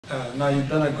Now you've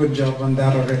done a good job on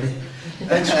that already.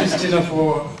 Thanks, Kristina,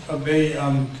 for a very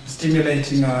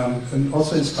stimulating and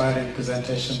also inspiring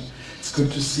presentation. It's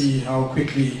good to see how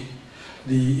quickly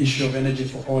the issue of energy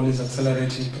for all is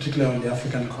accelerating, particularly on the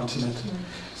African continent.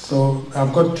 So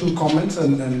I've got two comments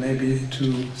and maybe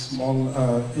two small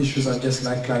issues I'd just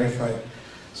like clarified.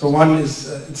 So one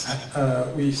is,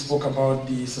 we spoke about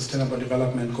the Sustainable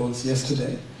Development Goals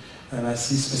yesterday, and I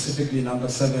see specifically number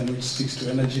 7, which speaks to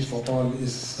energy for all,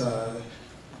 is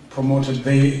promoted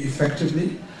very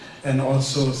effectively, and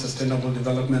also Sustainable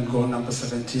Development Goal number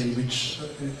 17, which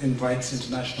invites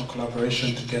international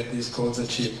collaboration to get these goals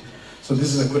achieved. So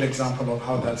this is a good example of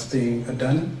how that's being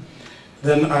done.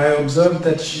 Then I observed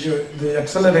that the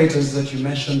accelerators that you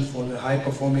mentioned for the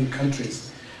high-performing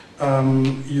countries,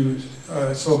 you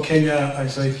saw Kenya, I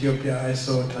saw Ethiopia, I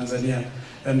saw Tanzania,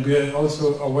 and we're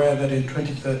also aware that in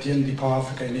 2013 the Power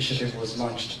Africa Initiative was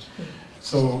launched.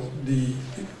 So the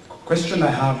question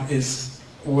I have is,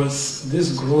 was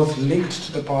this growth linked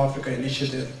to the Power Africa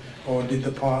Initiative, or did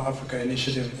the Power Africa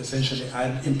Initiative essentially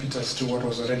add impetus to what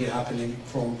was already happening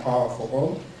from Power for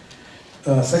All?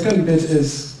 Second bit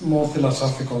is more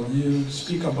philosophical. You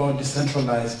speak about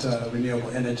decentralized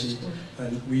renewable energy,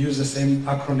 and we use the same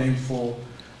acronym for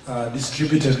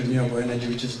distributed renewable energy,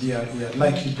 which is DRE. I'd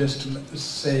like you just to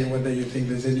say whether you think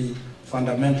there's any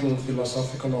fundamental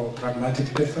philosophical or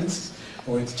pragmatic difference,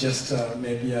 or it's just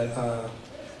maybe a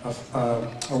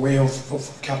way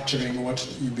of capturing what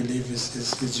you believe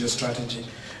is your strategy.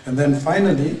 And then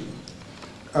finally,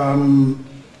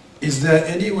 is there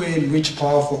any way in which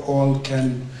Power for All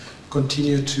can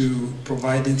continue to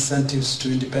provide incentives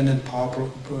to independent power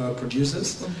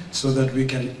producers so that we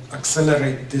can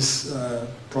accelerate this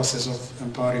process of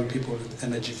empowering people with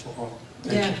energy for all?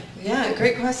 Yeah,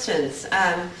 great questions.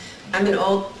 I'm an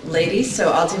old lady,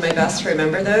 so I'll do my best to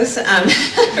remember those.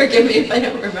 Forgive me if I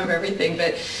don't remember everything,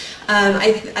 but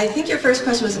I think your first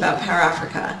question was about Power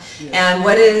Africa and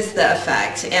what is the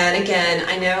effect. And again,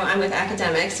 I know I'm with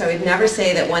academics, so I would never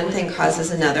say that one thing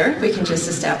causes another. We can just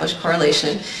establish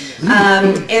correlation.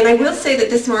 And I will say that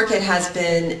this market has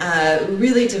been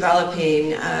really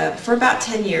developing for about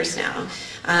 10 years now.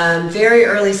 Very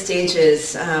early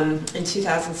stages in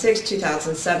 2006,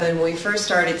 2007, when we first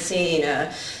started seeing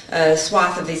a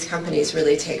swath of these companies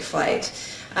really take flight.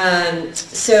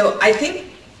 So I think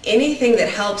anything that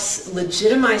helps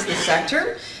legitimize the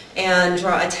sector and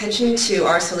draw attention to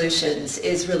our solutions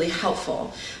is really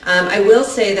helpful. I will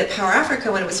say that Power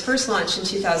Africa, when it was first launched in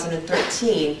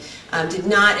 2013, did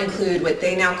not include what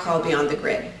they now call Beyond the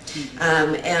Grid.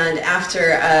 And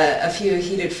after a few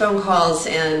heated phone calls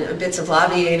and bits of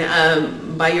lobbying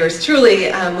by yours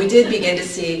truly, we did begin to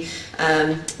see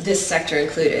this sector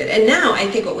included. And now I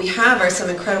think what we have are some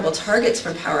incredible targets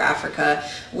from Power Africa,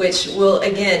 which will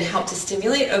again help to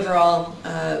stimulate overall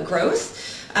growth.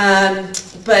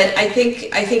 But I think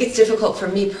it's difficult for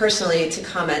me personally to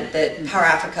comment that Power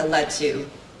Africa led to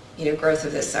growth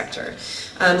of this sector.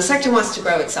 The sector wants to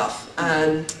grow itself,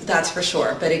 that's for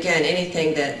sure. But again,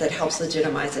 anything that helps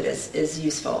legitimize it is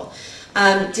useful.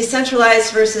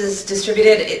 Decentralized versus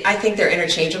distributed, I think they're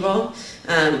interchangeable.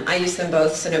 I use them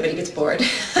both so nobody gets bored.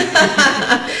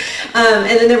 And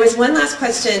then there was one last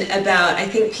question about, I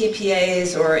think,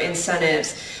 PPAs or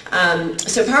incentives.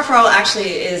 So Power for All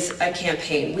actually is a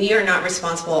campaign. We are not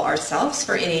responsible ourselves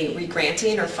for any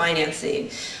regranting or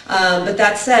financing. But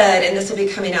that said, and this will be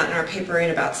coming out in our paper in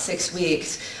about 6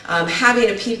 weeks, having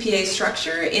a PPA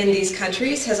structure in these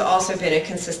countries has also been a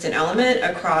consistent element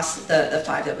across the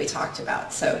 5 that we talked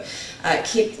about. So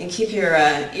keep your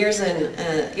ears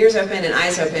open and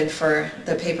eyes open for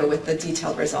the paper with the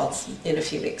detailed results in a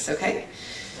few weeks, okay?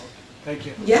 Thank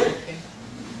you. Yeah.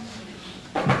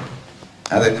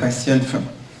 Other question from...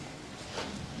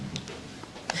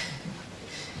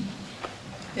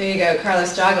 There you go,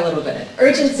 Carlos, jog a little bit.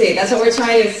 Urgency, that's what we're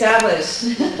trying to establish.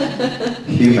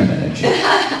 Human energy.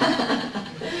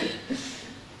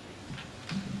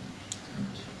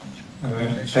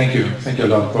 Thank you a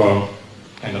lot for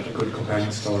kind of a good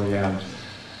compelling story,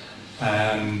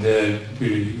 and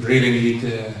we really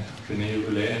need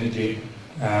renewable energy.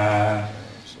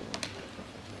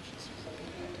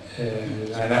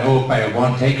 And I hope I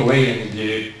won't take away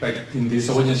energy, but in this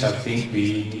audience I think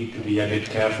we need to be a bit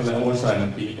careful also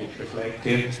and be a bit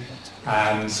reflective.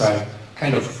 And so I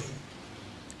kind of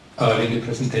early in the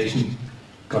presentation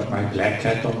got my black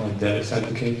hat on and devil's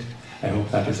advocate. I hope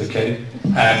that is okay.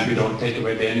 And we don't take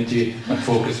away the energy, but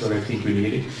focus where I think we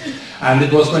need it. And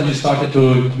it was when you started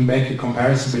to make a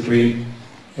comparison between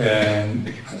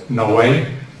Norway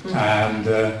and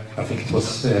I think it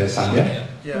was Zambia.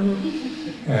 Yeah.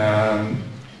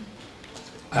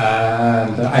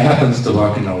 And I happen to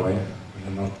work in Norway,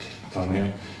 I'm not down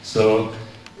here. So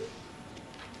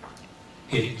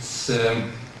it's,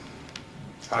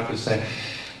 how to say,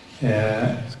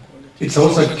 it's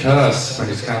also a curse when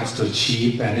it comes to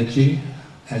cheap energy,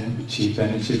 and cheap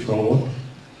energy for all.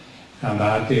 And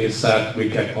that is that we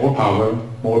get more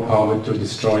power to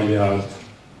destroy the earth.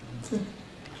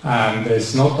 And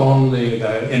it's not only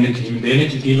the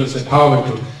energy gives us the power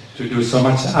to do so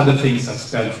much other things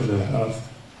that's bad for the earth.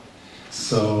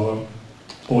 So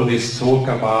all this talk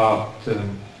about the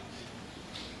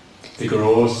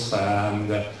growth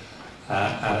and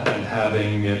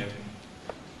having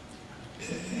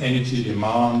energy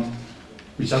demand,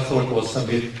 which I thought was a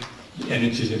bit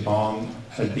energy demand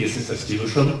business as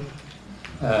usual,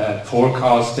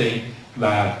 forecasting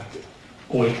that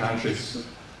all countries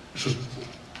should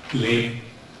live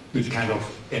with kind of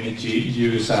energy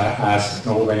use as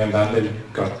Norway, and then they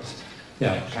got,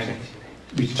 kind of,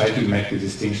 we try to make the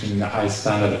distinction in the high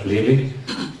standard of living,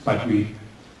 but we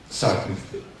certainly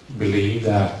believe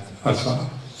that,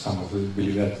 some of us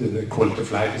believe that the quality of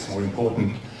life is more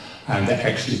important, and they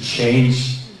actually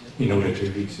change in order to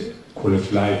reach quality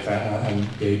of life and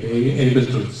be able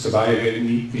to survive. We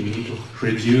need to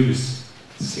reduce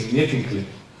significantly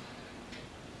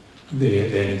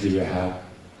the energy we have.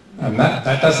 And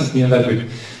that doesn't mean that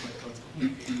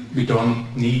we don't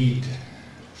need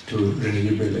to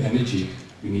renewable energy.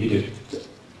 We need it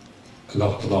a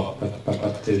lot,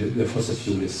 but the fossil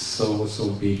fuel is so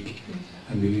big,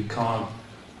 and we can't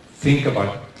think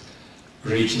about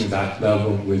reaching that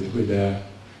level with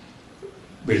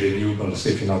renewables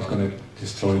if you're not going to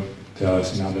destroy the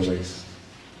earth in other ways.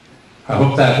 I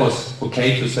hope that was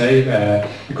okay to say,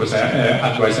 because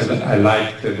otherwise I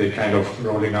like the kind of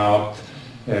rolling out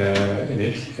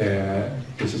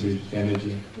visibility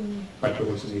energy, but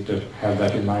we also need to have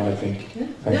that in mind, I think. Yeah.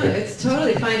 Thank No, you. it's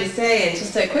totally fine to say, and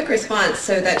just a quick response.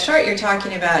 So that chart you're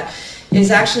talking about is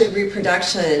actually a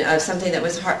reproduction of something that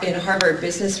was in Harvard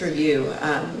Business Review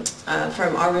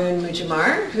from Arun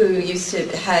Mujumar, who used to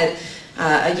head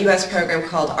a U.S. program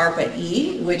called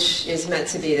ARPA-E, which is meant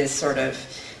to be this sort of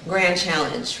grand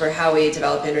challenge for how we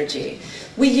develop energy.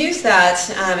 We use that,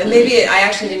 and maybe I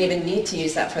actually didn't even need to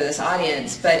use that for this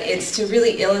audience, but it's to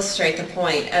really illustrate the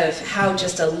point of how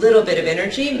just a little bit of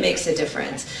energy makes a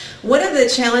difference. One of the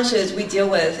challenges we deal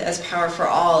with as Power for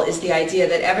All is the idea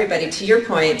that everybody, to your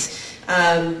point,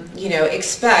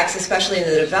 expects, especially in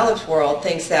the developed world,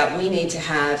 thinks that we need to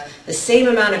have the same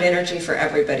amount of energy for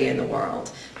everybody in the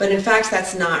world. But in fact,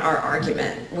 that's not our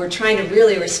argument. We're trying to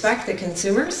really respect the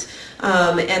consumers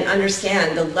and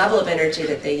understand the level of energy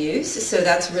that they use. So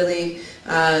that's really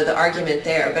the argument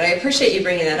there. But I appreciate you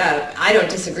bringing that up. I don't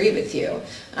disagree with you.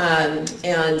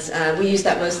 We use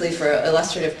that mostly for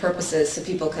illustrative purposes so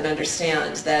people can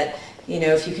understand that,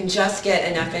 if you can just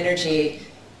get enough energy,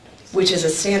 which is a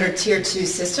standard Tier 2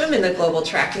 system in the global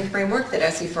tracking framework that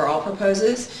SE4All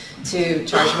proposes, to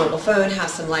charge a mobile phone, have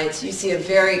some lights, you see a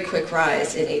very quick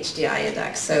rise in HDI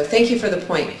index. So thank you for the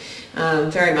point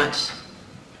very much.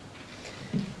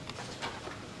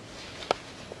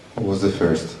 Who was the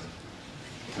first?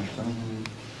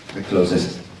 The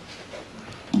closest.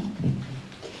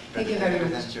 Thank you very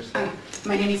much.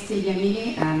 My name is Silvia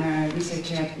Mili. I'm a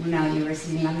researcher at Brunel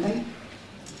University in London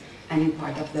and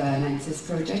part of the Lenses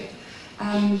project.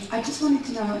 I just wanted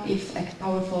to know if at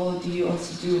Powerful do you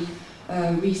also do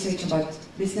research about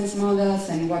business models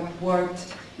and what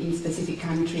worked in specific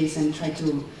countries, and try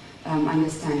to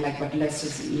understand like what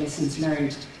lessons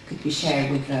learned could be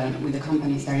shared with the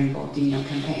companies that are involved in your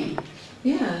campaign.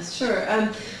 Yeah, sure.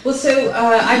 I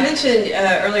mentioned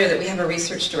earlier that we have a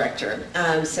research director.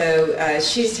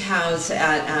 She's housed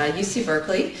at UC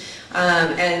Berkeley,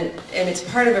 and it's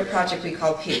part of a project we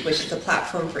call PEAK, which is the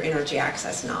Platform for Energy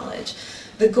Access Knowledge.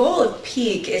 The goal of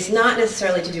PEAK is not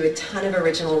necessarily to do a ton of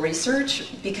original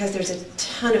research, because there's a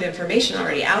ton of information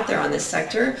already out there on this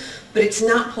sector, but it's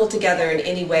not pulled together in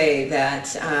any way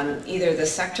that either the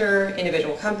sector,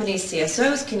 individual companies,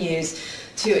 CSOs can use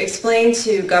to explain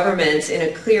to governments in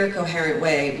a clear, coherent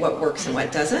way what works and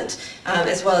what doesn't,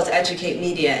 as well as educate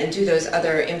media and do those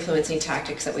other influencing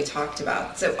tactics that we talked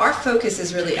about. So our focus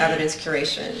is really evidence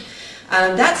curation.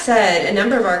 That said, a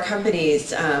number of our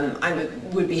companies I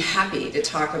would be happy to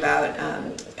talk about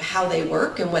how they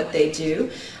work and what they do.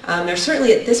 There's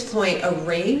certainly at this point a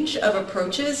range of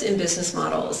approaches in business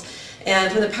models.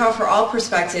 And from the Power for All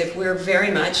perspective, we're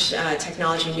very much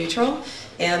technology neutral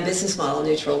and business model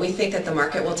neutral. We think that the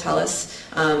market will tell us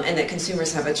and that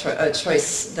consumers have a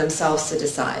choice themselves to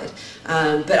decide.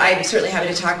 But I'm certainly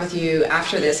happy to talk with you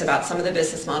after this about some of the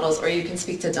business models, or you can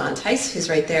speak to Don Tice, who's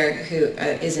right there, who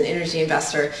is an energy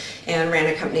investor and ran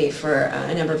a company for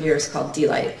a number of years called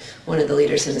D-Light, one of the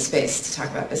leaders in the space, to talk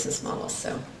about business models.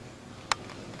 So.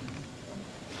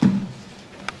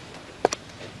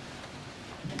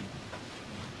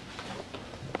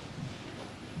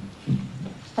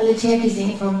 Alicia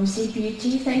Kizing from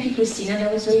CPUT. Thank you, Kristina.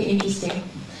 That was very interesting.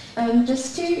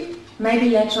 Just to maybe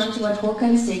latch on to what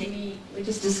Håkan said, we were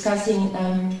just discussing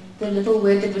the little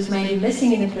word that was maybe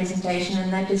missing in the presentation,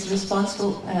 and that is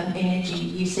responsible energy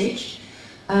usage.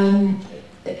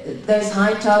 Those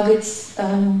high targets,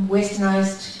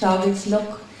 westernized targets,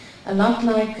 look a lot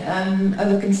like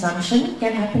overconsumption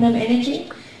can happen of energy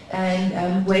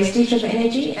and wastage of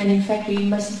energy, and in fact we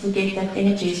mustn't forget that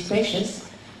energy is precious.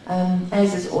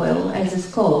 As is oil, as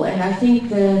is coal. And I think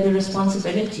the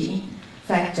responsibility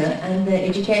factor and the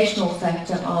educational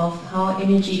factor of how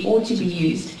energy ought to be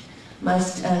used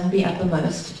must be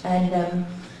uppermost. And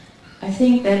I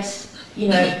think that's, you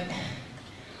know,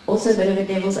 also a bit of a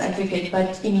devil's advocate,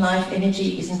 but in life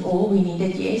energy isn't all we need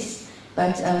it, yes,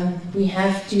 but we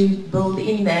have to build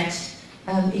in that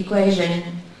equation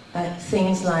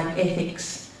things like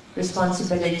ethics,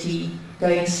 responsibility,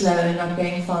 going slow and not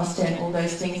going faster and all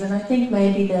those things. And I think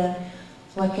maybe the,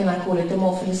 what can I call it, the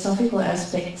more philosophical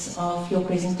aspects of your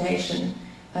presentation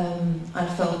I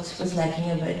felt was lacking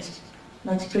a bit.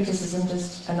 Not criticism,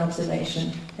 just an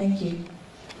observation. Thank you.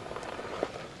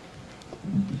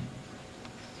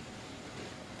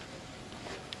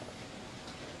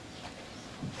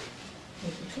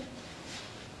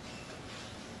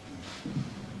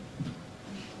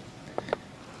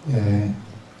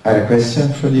 Are a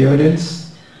question for the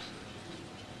audience?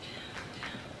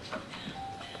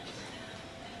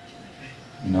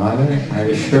 No other? Are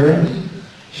you sure?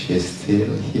 She's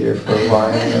still here for a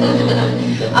while.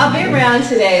 I'll be around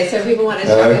today, so if people want to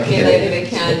talk with me later, they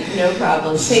can. No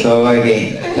problem. So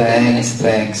again,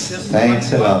 thanks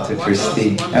a lot to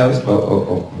Christine.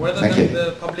 Whether Thank you.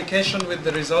 The publication with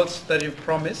the results that you've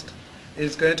promised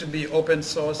is going to be open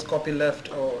source, copyleft,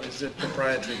 or is it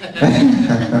proprietary?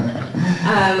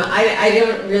 I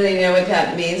don't really know what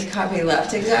that means,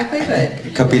 copyleft exactly, but...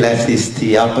 Copyleft is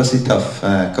the opposite of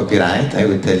copyright. I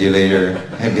will tell you later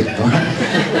a bit more.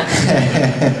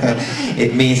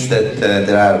 It means that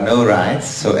there are no rights,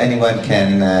 so anyone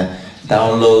can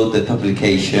download the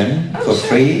publication for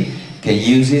free, can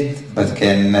use it, but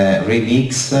can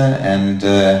remix and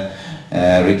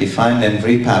redefine and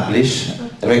republish,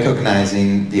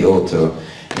 recognizing the author.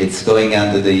 It's going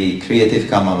under the Creative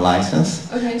Commons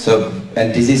license. Okay. So,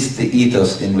 and this is the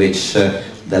ethos in which the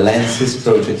Lenses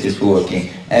project is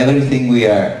working. Everything we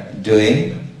are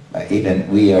doing, even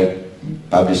we are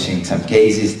publishing some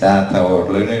cases, data or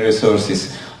learning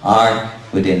resources, are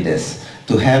within this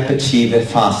to help achieve a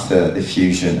faster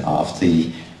diffusion of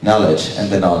the knowledge and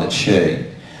the knowledge sharing.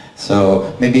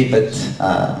 So maybe, but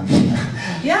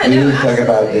yeah, we no, will talk absolutely.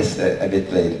 about this a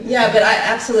bit later. Yeah, but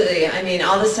absolutely. I mean,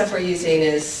 all the stuff we're using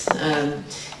is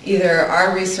either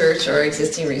our research or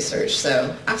existing research.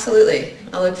 So absolutely.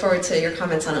 I'll look forward to your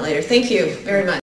comments on it later. Thank you very much.